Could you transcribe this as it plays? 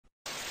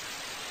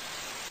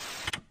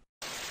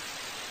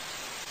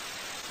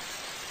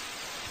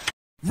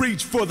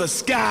Reach for the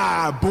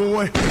sky,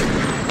 boy.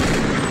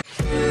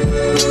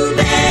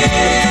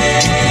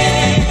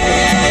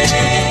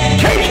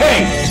 KK!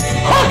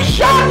 Hook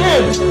shot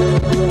him!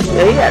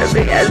 Yeah, he had a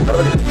big ass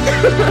booty.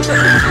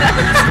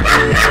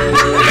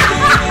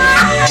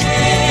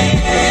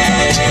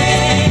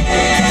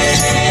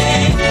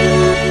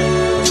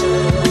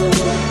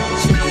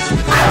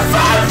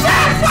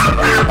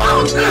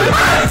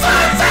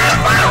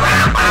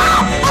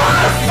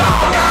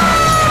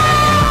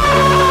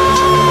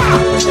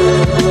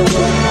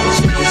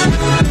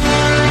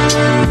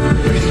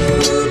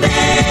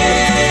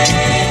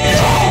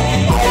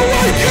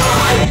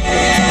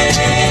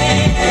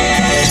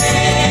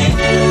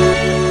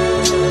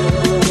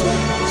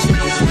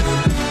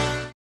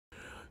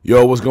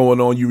 Yo, what's going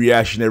on, you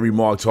reactionary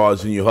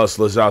marktards and you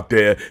hustlers out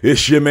there?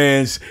 It's your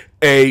man's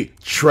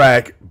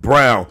A-Track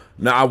Brown.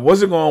 Now, I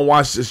wasn't going to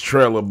watch this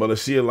trailer, but I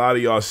see a lot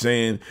of y'all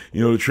saying,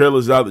 you know, the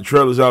trailer's out,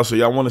 so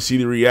y'all want to see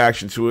the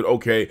reaction to it.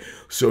 Okay,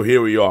 so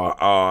here we are.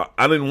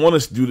 I didn't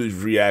want to do this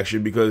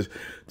reaction because,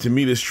 to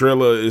me, this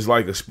trailer is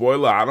like a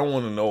spoiler. I don't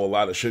want to know a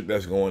lot of shit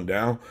that's going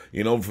down.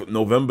 You know,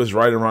 November's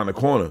right around the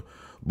corner.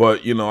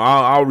 But, you know,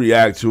 I'll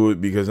react to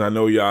it because I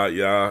know y'all,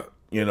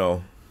 you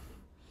know,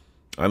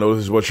 I know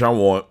this is what y'all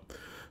want.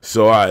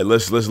 So all right,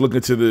 let's look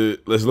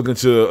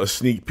into a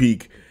sneak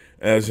peek,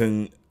 as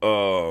in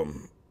for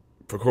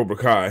Cobra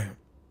Kai.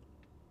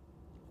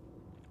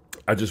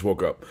 I just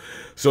woke up.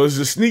 So this is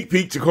a sneak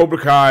peek to Cobra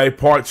Kai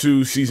Part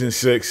 2, Season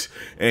 6,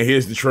 and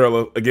here's the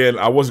trailer. Again,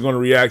 I wasn't going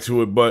to react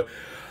to it, but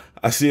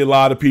I see a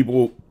lot of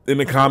people in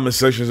the comment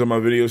sections of my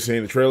videos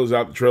saying the trailer's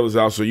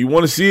out, so you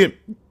want to see it?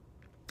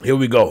 Here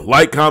we go.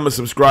 Like, comment,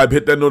 subscribe,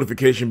 hit that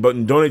notification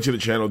button, donate to the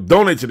channel,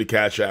 donate to the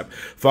Cash App.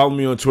 Follow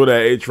me on Twitter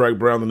at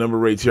A-Track-Brown, the number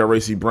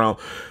ATRAC Brown.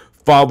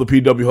 Follow the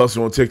PW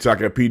Hustle on TikTok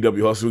at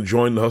PW Hustle.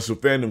 Join the Hustle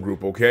fandom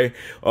group, okay?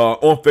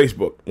 On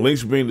Facebook.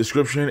 Links will be in the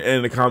description and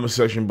in the comment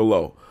section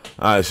below.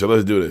 All right, so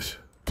let's do this.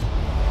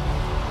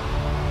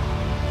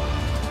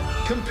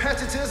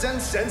 Competitors and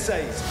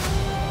senseis.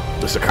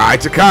 The Sakai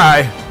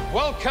Takai.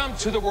 Welcome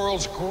to the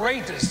world's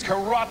greatest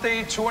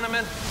karate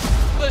tournament,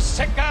 the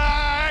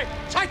Sakai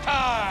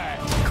Takai.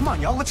 Come on,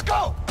 y'all, let's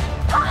go.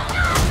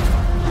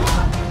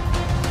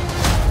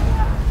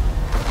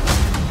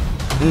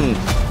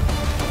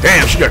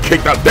 Damn, she got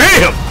kicked out.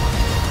 Damn!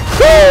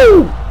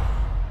 Woo!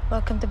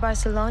 Welcome to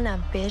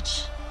Barcelona,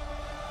 bitch.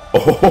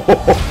 Oh,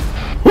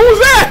 who's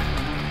that?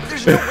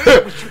 There's no way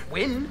that we should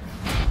win.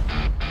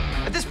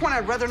 At this point,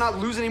 I'd rather not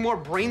lose any more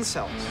brain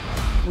cells.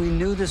 We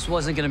knew this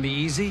wasn't gonna be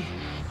easy.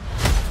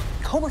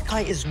 Cobra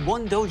Kai is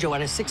one dojo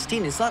out of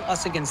 16. It's not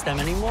us against them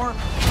anymore.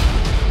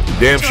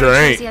 Damn sure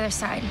ain't. The other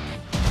side.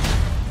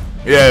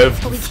 Yeah,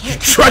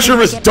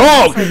 treacherous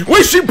dog.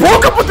 Wait, she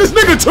broke up with this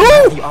nigga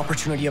too? The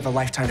opportunity of a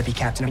lifetime to be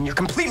captain, and you're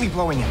completely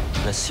blowing it.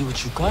 Let's see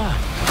what you got.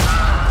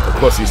 Of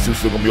course, these two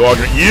still gonna be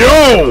arguing.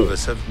 Yo! All of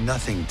us have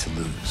nothing to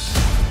lose.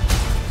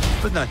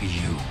 But not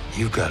you.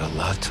 You got a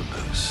lot to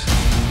lose.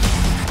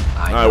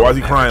 All right, why is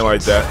he crying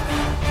like that?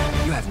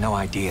 You have no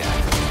idea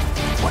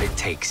what it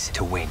takes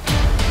to win.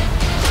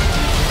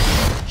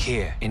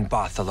 Here in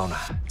Barcelona.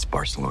 It's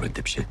Barcelona,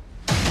 dipshit.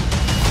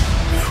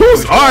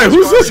 Who's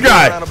this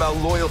guy? About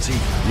loyalty.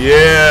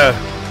 Yeah.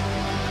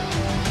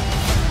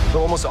 But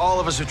almost all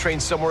of us are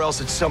trained somewhere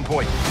else at some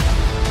point.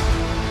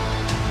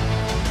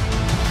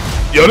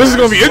 Yo, this is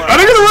gonna be it. Are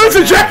they gonna run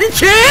into Jackie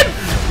Chan?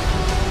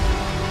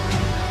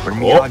 We're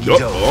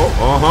Miyagi-Do.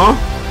 Uh-huh.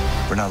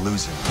 We're not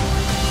losing.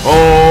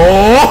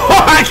 Oh,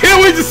 I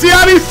can't wait to see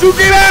how these two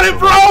get at it,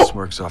 bro.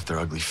 Smirks off their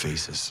ugly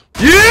faces.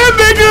 Yeah,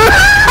 nigga.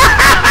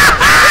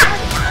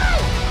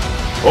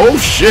 Oh,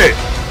 shit.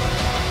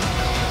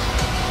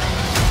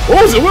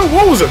 What was it?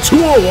 What was it?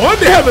 2-on-1?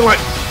 They having like...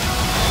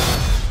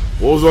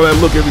 What was all that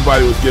look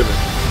everybody was giving?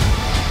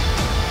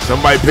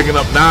 Somebody picking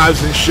up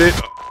knives and shit.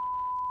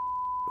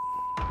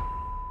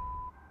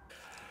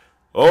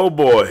 Oh,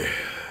 boy.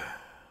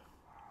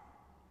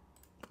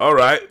 All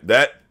right.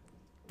 That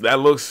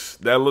looks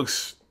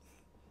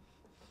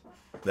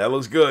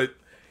good.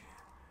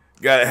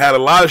 Had a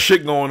lot of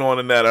shit going on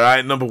in that, all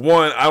right? Number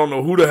one, I don't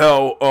know who the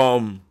hell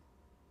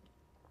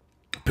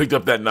picked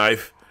up that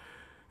knife.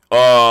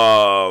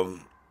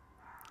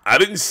 I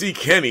didn't see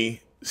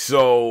Kenny,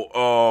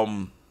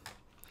 so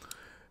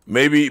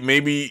maybe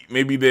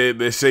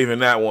they're saving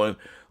that one.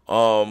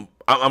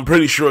 I'm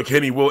pretty sure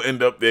Kenny will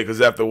end up there because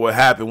after what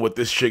happened, what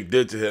this chick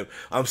did to him,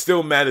 I'm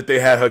still mad that they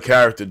had her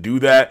character do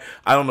that.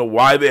 I don't know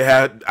why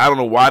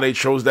they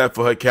chose that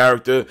for her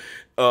character.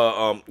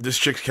 This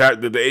chick's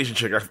character, the Asian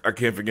chick, I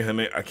can't forget her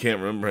name. I can't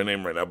remember her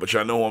name right now, but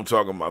y'all know who I'm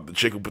talking about. The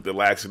chick who put the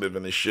laxative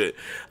in this shit.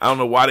 I don't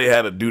know why they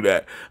had to do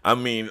that. I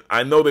mean,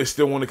 I know they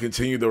still want to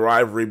continue the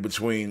rivalry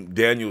between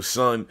Daniel's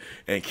son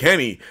and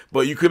Kenny,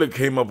 but you could have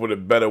came up with a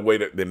better way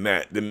than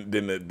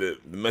the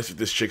mess with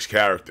this chick's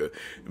character,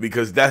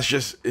 because that's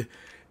just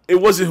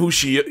it wasn't who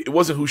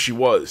she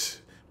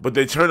was. But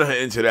they turned her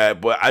into that.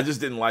 But I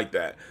just didn't like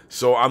that.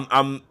 So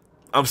I'm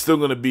still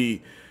gonna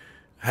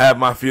have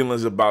my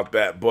feelings about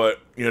that, but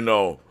you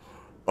know,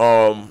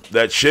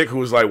 That chick who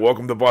was like,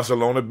 "Welcome to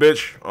Barcelona,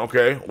 bitch."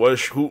 Okay,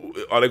 who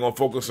are they gonna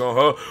focus on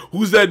her?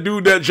 Who's that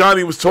dude that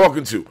Johnny was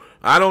talking to?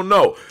 I don't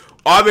know.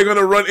 Are they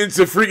gonna run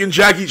into freaking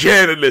Jackie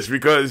Chan in this?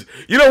 Because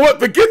you know what?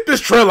 Forget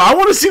this trailer. I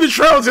want to see the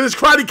trailer to this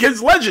Karate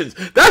Kids Legends.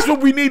 That's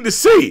what we need to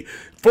see.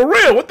 For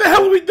real. What the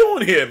hell are we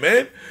doing here,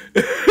 man?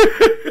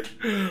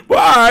 But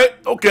all right,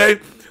 okay.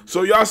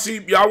 So y'all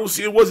will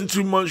see. It wasn't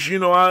too much, you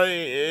know.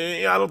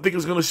 I don't think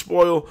it's gonna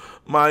spoil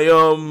my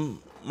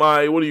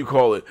my, what do you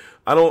call it?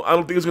 I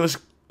don't think it's gonna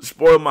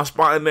spoil my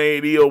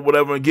spontaneity or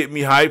whatever and get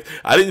me hyped.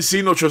 I didn't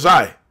see no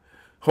Chozen.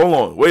 Hold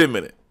on, wait a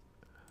minute.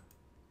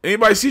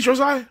 Anybody see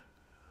Chozen?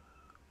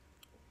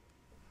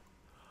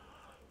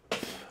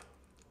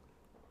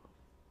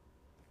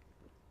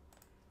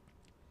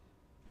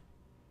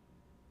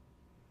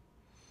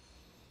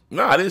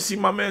 No, I didn't see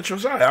my man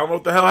Chozen. I don't know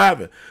what the hell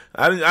happened.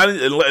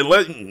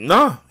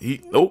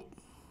 Nope.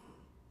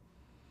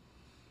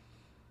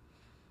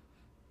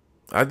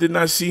 I did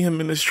not see him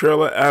in this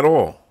trailer at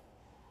all.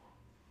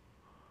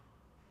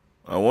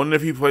 I wonder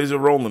if he plays a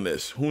role in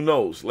this. Who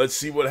knows? Let's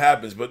see what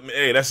happens. But,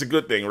 hey, that's a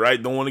good thing,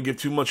 right? Don't want to give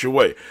too much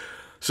away.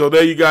 So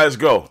there you guys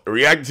go.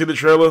 Reacting to the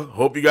trailer.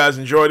 Hope you guys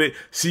enjoyed it.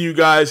 See you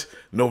guys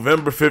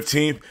November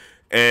 15th.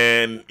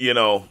 And, you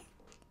know,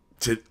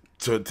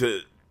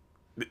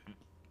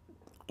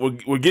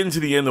 we're getting to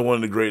the end of one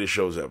of the greatest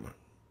shows ever.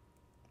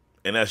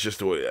 And that's just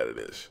the way that it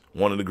is.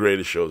 One of the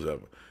greatest shows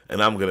ever.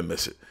 And I'm going to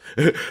miss it.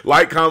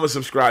 Like, comment,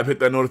 subscribe, hit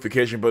that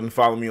notification button.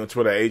 Follow me on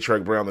Twitter at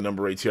 @ATRACBrown, the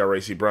number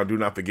ATRAC Brown. Do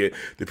not forget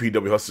the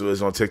PW Hustle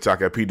is on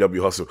TikTok at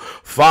PW Hustle.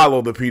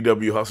 Follow the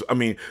PW Hustle.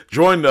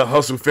 Join the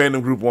Hustle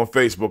fandom group on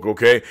Facebook,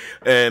 okay?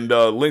 And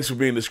links will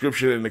be in the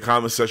description and in the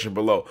comment section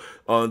below.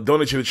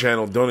 Donate to the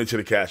channel, donate to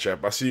the Cash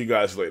App. I'll see you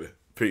guys later.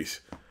 Peace.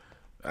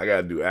 I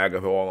got to do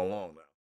Agatha all along.